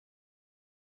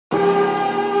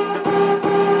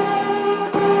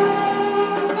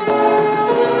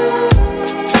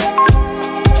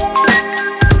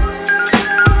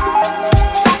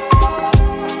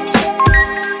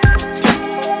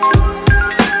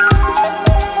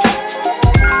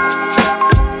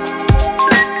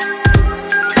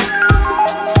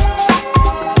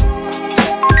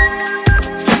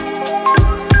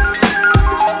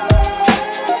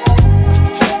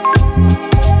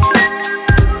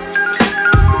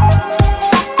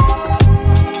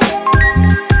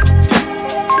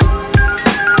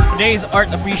is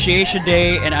Art Appreciation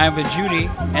Day, and I'm with Judy,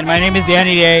 and my name is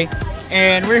Dianey,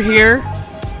 and we're here,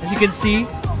 as you can see,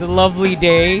 the lovely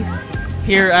day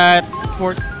here at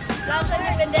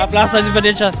Plaza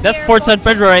Independencia. That's Fort San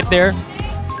Pedro right there.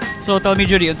 So tell me,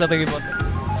 Judy, what's talking about?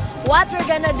 What we're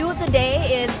gonna do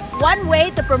today is one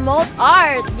way to promote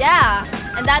art,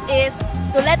 and that is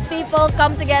to let people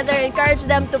come together, encourage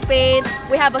them to paint.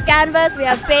 We have a canvas, we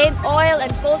have paint, oil,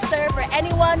 and poster for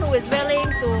anyone who is willing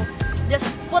to just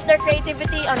put their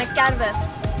creativity on a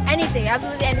canvas. Anything,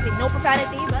 absolutely anything. No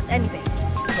profanity, but anything.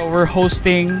 So we're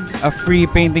hosting a free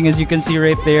painting, as you can see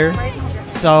right there.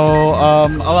 So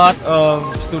a lot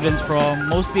of students from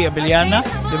mostly Abiliana,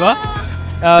 diba?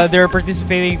 They're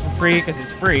participating for free because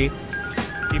it's free.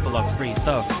 People love free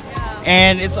stuff.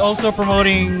 And it's also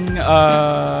promoting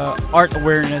art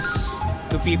awareness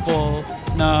to people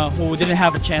who didn't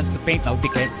have a chance to paint. Now they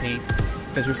can't paint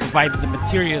because we provided the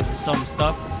materials and some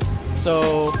stuff.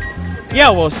 So yeah,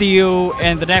 we'll see you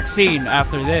in the next scene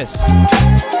after this.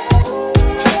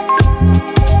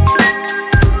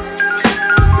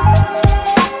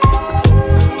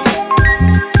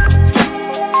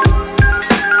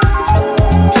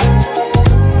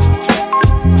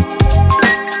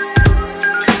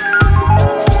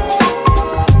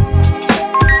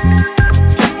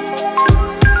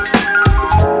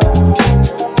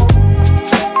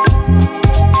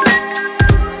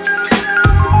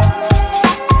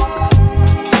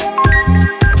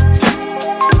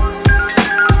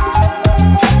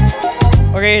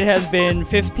 Okay, it has been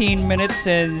 15 minutes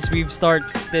since we've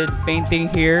started painting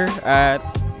here at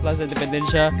Plaza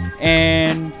Independencia,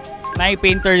 and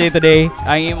na-painter day today.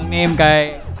 Ang iyong name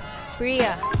kay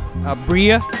Bria.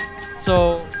 Bria.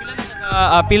 So,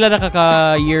 pila na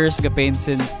kaka years ka paint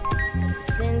since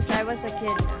I was a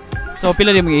kid. So,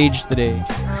 pila din mong age today?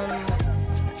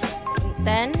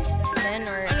 10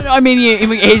 or I mean,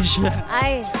 yung age.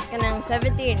 Ay, kanang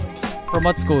 17. From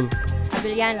what school?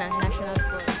 Abiliana National School.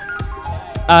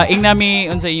 Ing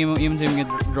nami unsa yung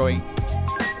drawing?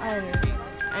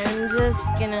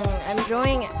 I'm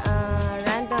drawing a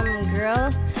random girl.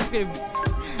 Okay.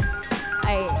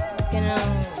 Ay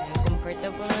kanang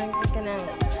comfortable lang kanang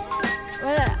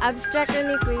abstract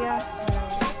ni kuya.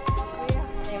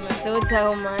 Ay masud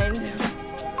sa mind.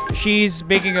 She's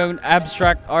making an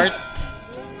abstract art,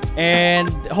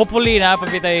 and hopefully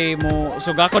napapitay mo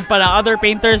sugakod pa na other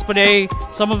painters pa day.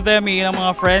 Some of them ilang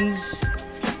mga friends,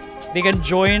 they can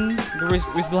join. We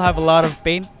still have a lot of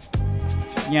paint.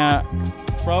 Yeah,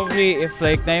 probably if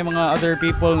like na yung mga other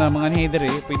people na mga hater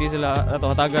pwede sila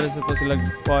tagal sa to sila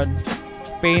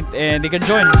paint and they can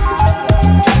join.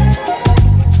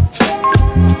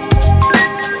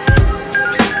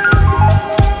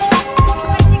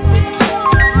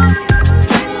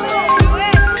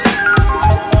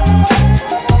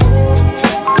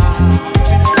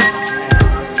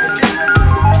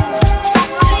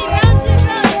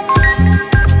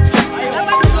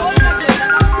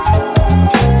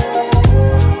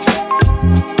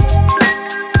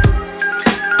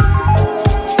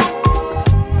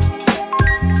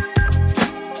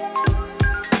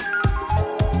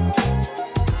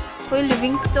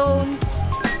 Livingstone.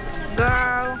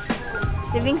 Girl.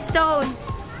 Livingstone.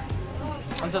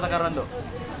 Ano sa Takarando?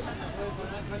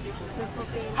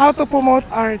 How to promote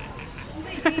art.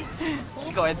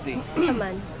 Ikaw, Edsy.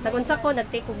 Saman. Nagunsa ko,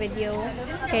 nag-take ko video.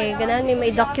 Kay ganan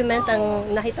may document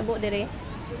ang nahitabo dire.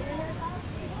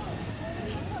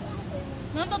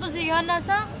 Nung to si Hana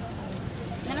sa?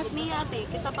 Nanas miya ate,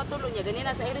 kita patulo niya.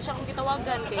 Ganina sa Irish akong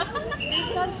kitawagan kay.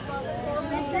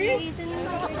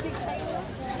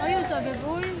 Ayun sabi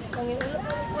boy.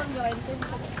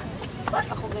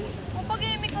 Ako gali.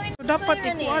 Dapat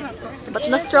ikuan. Ba't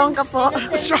na strong ka po?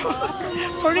 Strong.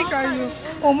 Sorry kayo.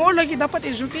 O mo lagi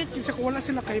dapat educate kasi kung wala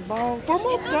sila kay Baw.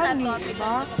 Promote gani,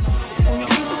 diba?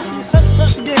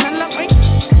 Hindi man lang ay.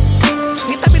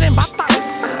 Kita na yung bata.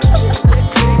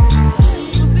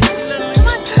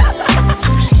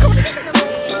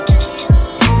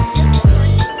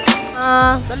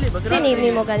 Sinimi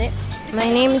mo gani? My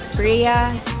name is Bria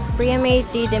May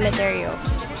T. Demeterio.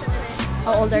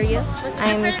 How old are you?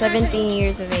 I'm 17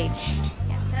 years of age.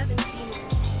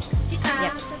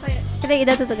 Yeah. Kita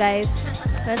edad to guys.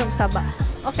 Ano saba?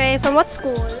 Okay, from what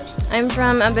school? I'm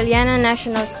from Abiliana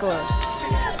National School.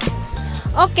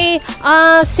 Okay,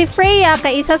 si Freya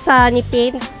kay isa sa ni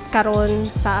paint karon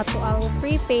sa ato ang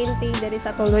free painting diri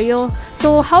sa atong loyo.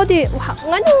 So how do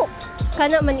ngano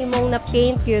kana man imong na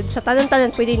paint yun sa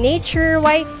tanan-tanan pwede nature,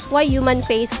 why human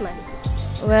face man?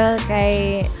 Well,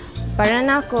 kay para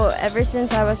na ako ever since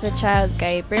I was a child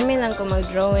kay pirmi lang ko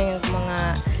mag-drawing ng mga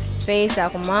face sa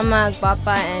akong mama,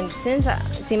 papa, and since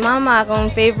si mama akong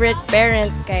favorite parent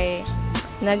kay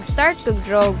nag-start to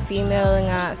draw female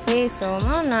nga face, so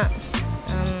mao na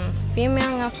female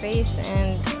nga face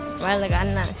and well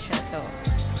na siya, so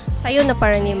Sayo na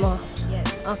para nimo. yes.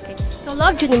 Okay. So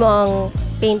love jud nimo ang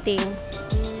painting.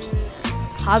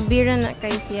 Hobby ra na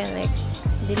kay siya, like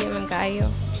dili man kayo.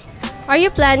 Are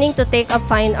you planning to take up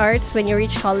fine arts when you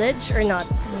reach college or not?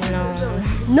 No.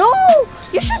 No!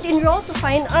 You should enroll to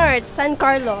fine arts, San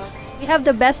Carlos. We have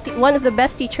one of the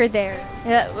best teacher there.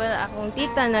 Yeah, well, akong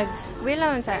tita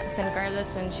nag-eskwela man sa San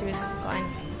Carlos when she was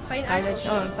Fine college.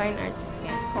 Oh, fine arts.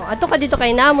 Yeah. Oh, ato ka dito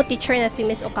kay namo teacher na si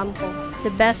Miss Ocampo,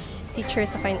 the best teacher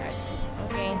sa fine arts.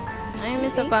 Okay. Ay,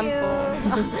 Miss Ocampo.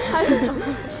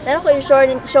 Dala ko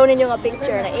show ninyo nga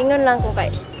picture na ingon lang kung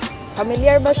kay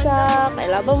familiar ba siya, kay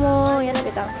laba mo, yan na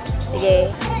bitang.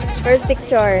 Sige, first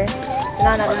picture.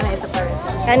 Na isa pa rin.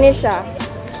 Kani siya.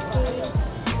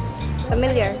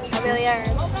 Familiar. Familiar.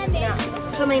 Yeah.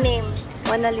 So my name,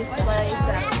 Mona Lisa.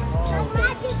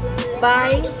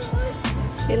 By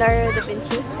Leonardo da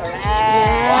Vinci. Correct.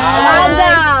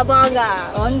 Yeah.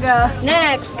 Bongga.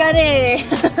 Next, kani.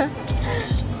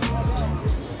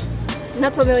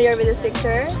 Not familiar with this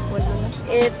picture.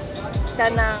 It's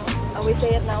kanang, we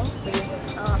say it now.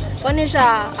 Kani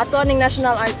siya, ato aning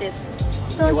national artist.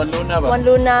 Si Juan Luna ba? Juan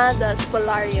Luna, the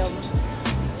Spolarium.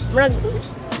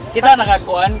 Kita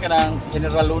nakakuan ka ng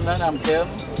General Luna ng film.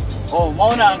 Oh,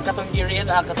 mao na ang katong Irian,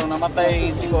 katong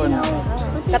namatay si Kon.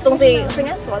 Katong si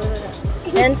nga, Juan Luna.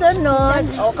 And sunod,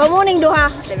 kamuning duha.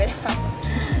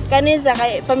 Kani sa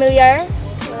kay familiar?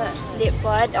 Di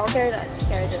pod. Okay,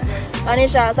 kani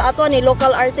siya sa ato ni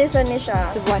local artist ni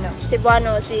siya.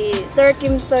 Cebuano. Si Sir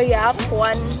Kimsoy,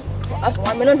 Juan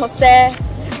Jose.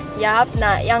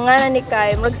 Na yang nga ni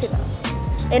kay murag sila.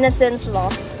 Innocence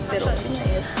Lost. Pero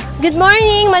Good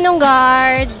morning, Manong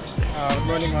Guard. Good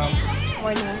morning, ma'am.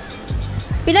 morning.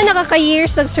 Pila na ka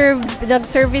years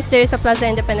nag-service there sa Plaza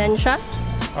Independencia?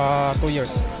 2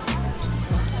 years.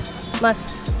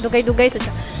 Mas dugay-dugay sa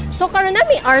siya. So karon na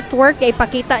may artwork na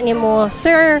ipakita nimo,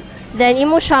 sir. Then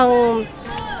imo siyang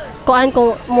kuan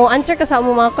kung mo answer ka sa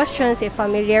mo mga questions, if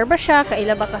familiar ba siya,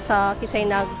 kaila ba ka sa kisay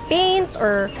nag-paint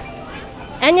or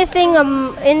anything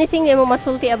imo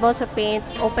masulti about sa paint,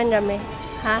 open rame.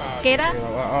 Ha? Kira?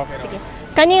 Okay. Sige.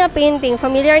 Kani nga painting,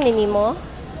 familiar ni nimo?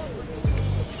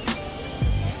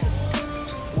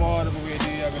 Wow, ano po yung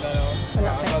idea ko na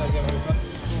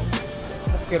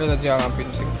kira na siya ang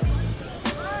painting.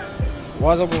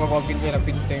 Wasa po ako ang pinsay na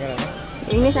painting.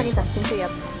 English siya kita, Kimsoy.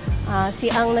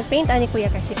 Si ang nag-paint ani kuya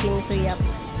kasi Kimsoy.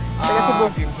 Taga Cebu.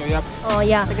 Kimsoy. Oh,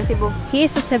 yeah. Taga Cebu. He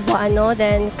is a Cebuano,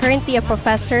 then currently a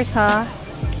professor sa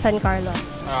San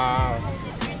Carlos.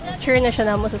 Sure na siya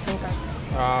namo sa San Carlos.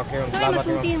 Okay. So, may Salamat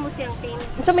masultihin mo siyang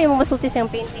painting. So, may masulti siyang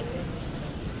painting.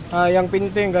 yung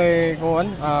painting kay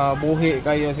kuan, buhi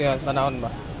kayo siya tanahon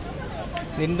ba?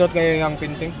 Nindot kayo yung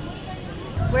painting.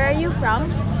 Where are you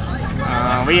from?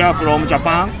 We are from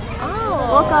Japan.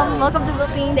 Oh, welcome to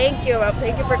Philippines. Thank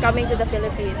you for coming to the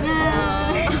Philippines.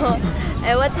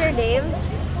 And what's your name?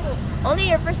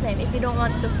 Only your first name, if you don't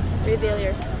want to reveal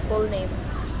your full name.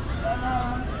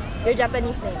 Your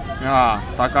Japanese name.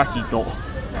 Takahito.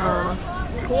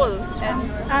 Cool. And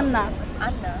Anna.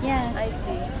 Anna. Yes. I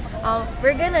see.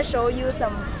 We're gonna show you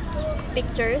some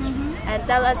pictures and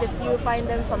tell us if you find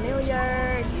them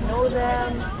familiar, if you know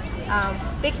them.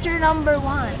 Picture number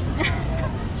 1.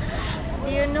 Do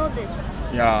you know this?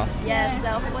 Yeah. Yes.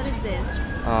 What is this?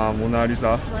 Mona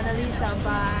Lisa. Mona Lisa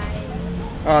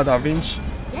by. Da Vinci.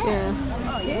 Yes.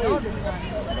 Oh, you know this one.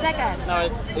 Second. Now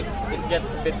it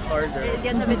gets a bit harder. It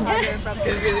gets a bit harder from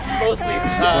Because this. it's mostly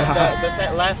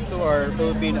the last two are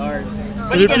Philippine art.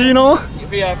 Filipino?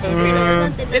 Yeah, Filipino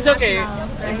art. It's It's okay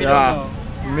international, if you Yeah. don't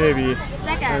know. Maybe.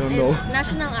 Second don't is know.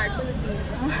 national art Philippines.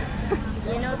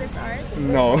 You know this art?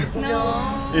 No.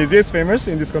 No. Is this famous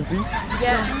in this country?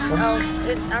 Yes.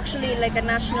 It's actually like a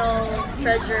national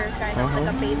treasure kind of like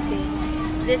a painting.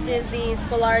 This is the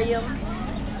Spolarium.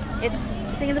 I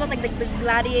think it's about like the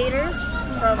gladiators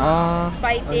from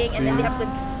fighting, and then they have to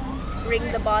bring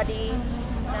the body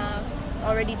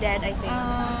already dead, I think.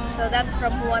 So that's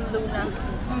from Juan Luna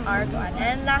art one.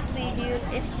 And lastly,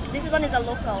 this one is a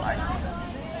local artist.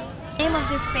 The name of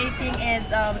this painting is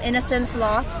Innocence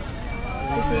Lost.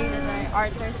 Sisi is an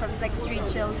artist from like street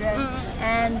children,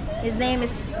 and his name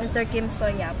is Mr.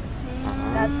 Kimsoy.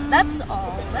 That's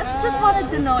all. Just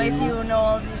wanted to know if you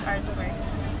know all these artworks.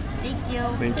 Thank you.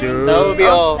 Thank you. That will be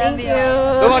all. Thank you.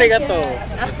 Domo arigato.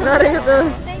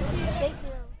 Thank you.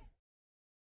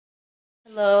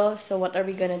 Hello, so what are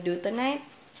we gonna do tonight?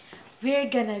 We're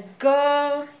gonna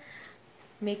go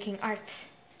making art.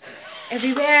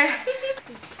 everywhere.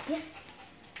 Yes.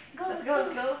 Let's go.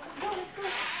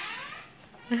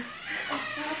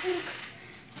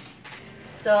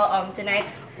 So tonight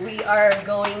we are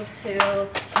going to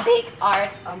make art,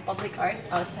 public art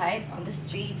outside on the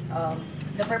streets.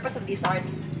 The purpose of this art,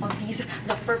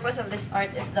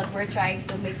 is that we're trying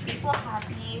to make people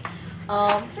happy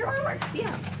through our works.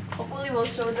 Yeah, hopefully we'll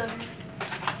show them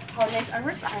how nice our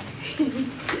works are.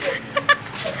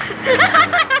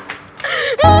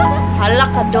 Hala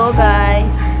ka dogay.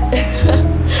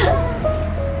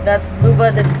 That's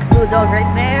Booba the blue dog right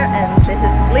there, and this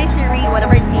is Glacery, one of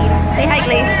our team. Say hi,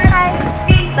 Glace. Hi.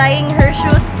 Tying her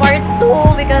shoes part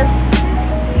 2 because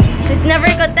she's never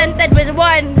contented with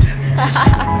one.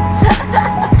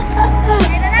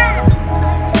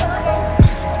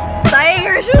 Tying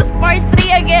her shoes part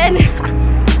 3 again.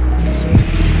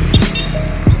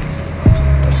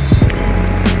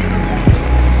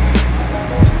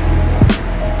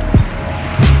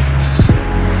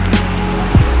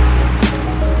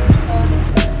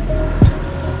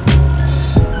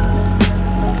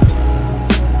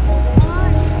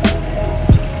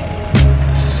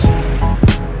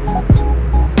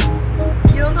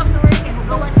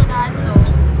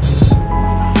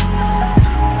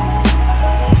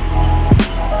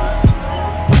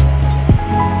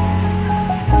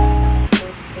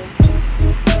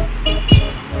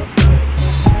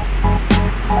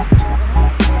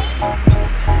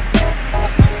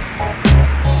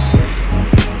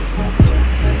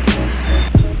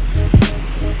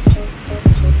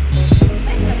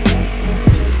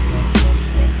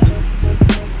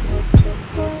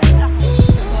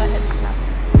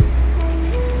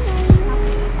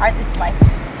 Art is life.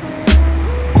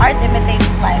 Art imitates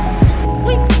life.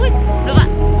 Luka.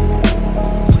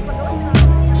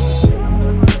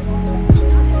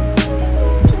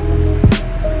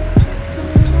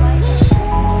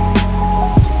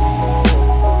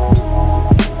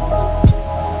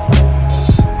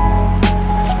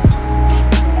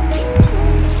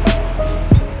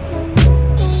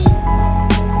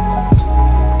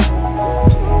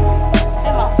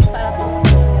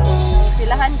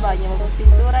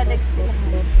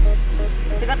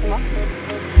 Sikat mo?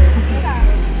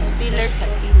 Fillers are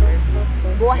filler.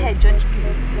 Go ahead, judge me.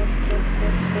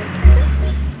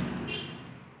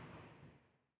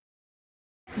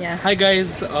 Yeah. Hi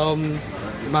guys,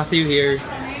 Matthew here.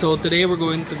 So today we're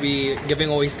going to be giving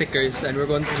away stickers, and we're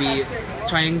going to be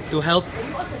trying to help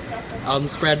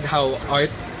spread how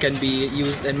art can be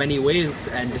used in many ways,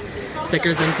 and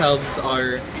stickers themselves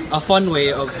are a fun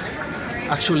way of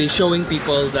actually showing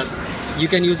people that you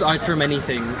can use art for many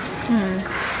things.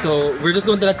 So we're just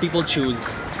going to let people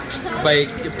choose by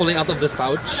pulling out of this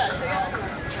pouch.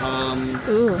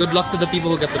 Good luck to the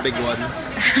people who get the big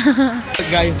ones.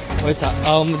 Guys, what's up?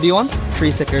 Do you want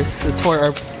free stickers? It's for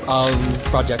our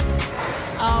project.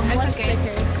 What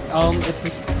stickers? It's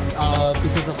just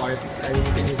pieces of art, and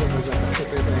you can use them as a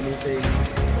sticker for anything.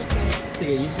 So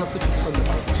yeah, you just have to choose from the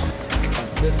pouch.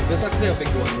 This is actually a big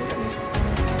one.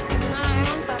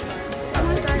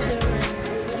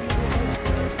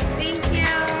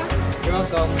 You're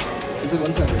welcome. Is it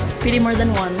 1 second? Pretty more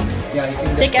than one. Yeah, you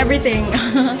can Take everything.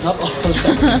 Not all.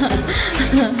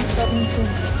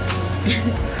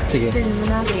 Sige.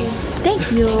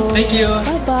 Thank you. Thank you.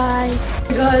 Bye bye.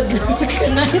 God,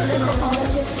 nice.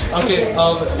 Okay,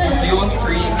 do you want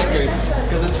free stickers?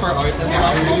 Because it's for art and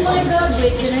stuff. Oh my God,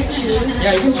 wait, can I choose?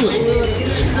 Yeah, you can choose.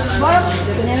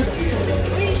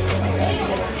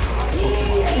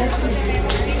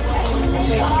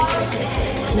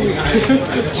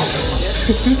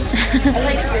 I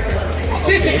like stickers.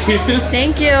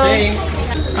 Thank you.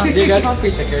 Thanks. Do you guys want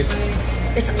free stickers?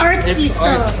 It's artsy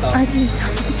stuff.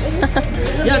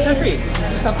 Yeah, it's free.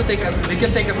 Just have to take. They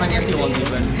can take as many as you want,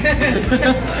 even.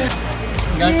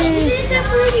 They're so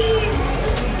pretty.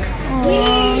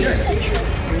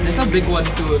 There's a big one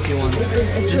too if you want.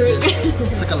 Just this.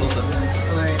 It's like a lotus.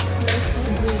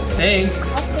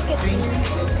 Thanks.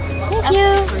 Thank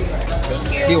you.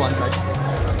 Do you want that?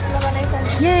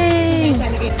 Yay!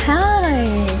 Hi!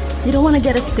 You don't want to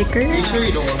get a sticker? Are you sure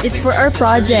you don't want It's stickers? for our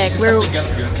project.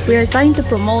 We're trying to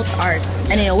promote art.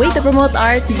 And in a way to promote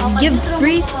art, you give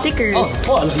free stickers.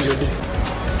 Oh, alam yun.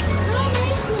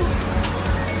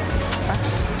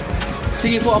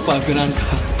 Sige po apa, pinan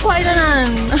ka. Kuha na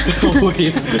nan! Okay.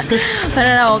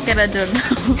 Para na okay na dun.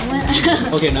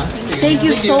 Okay na? Sige. Thank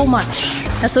you so much.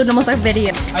 Nasunod mo sa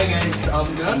video. Hi guys,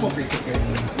 gano'n mo free stickers?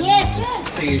 Yes!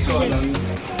 Sige, ko lang.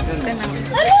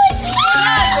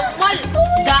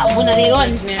 Da, muna rin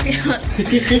ron.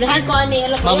 Dahan ko ani.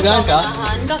 Ma'am, gano'n ka?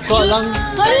 Ko lang.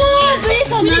 Hala, pwede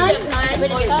ka na.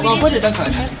 Ma'am, pwede lang ka.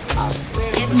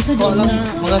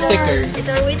 Mga sticker. It's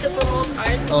our way to promote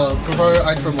art. For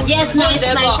art promotion. Yes, nice.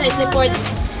 I support.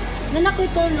 Nanak ko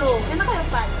tolo. Ano kayo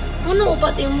pa? Ano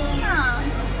pati mo?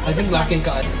 I think laking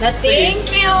ka.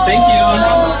 Thank you. Thank you.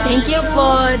 Thank you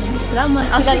po. Salamat.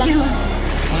 Sila lang.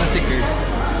 Mga sticker.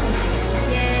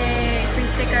 Yay! Free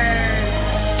stickers!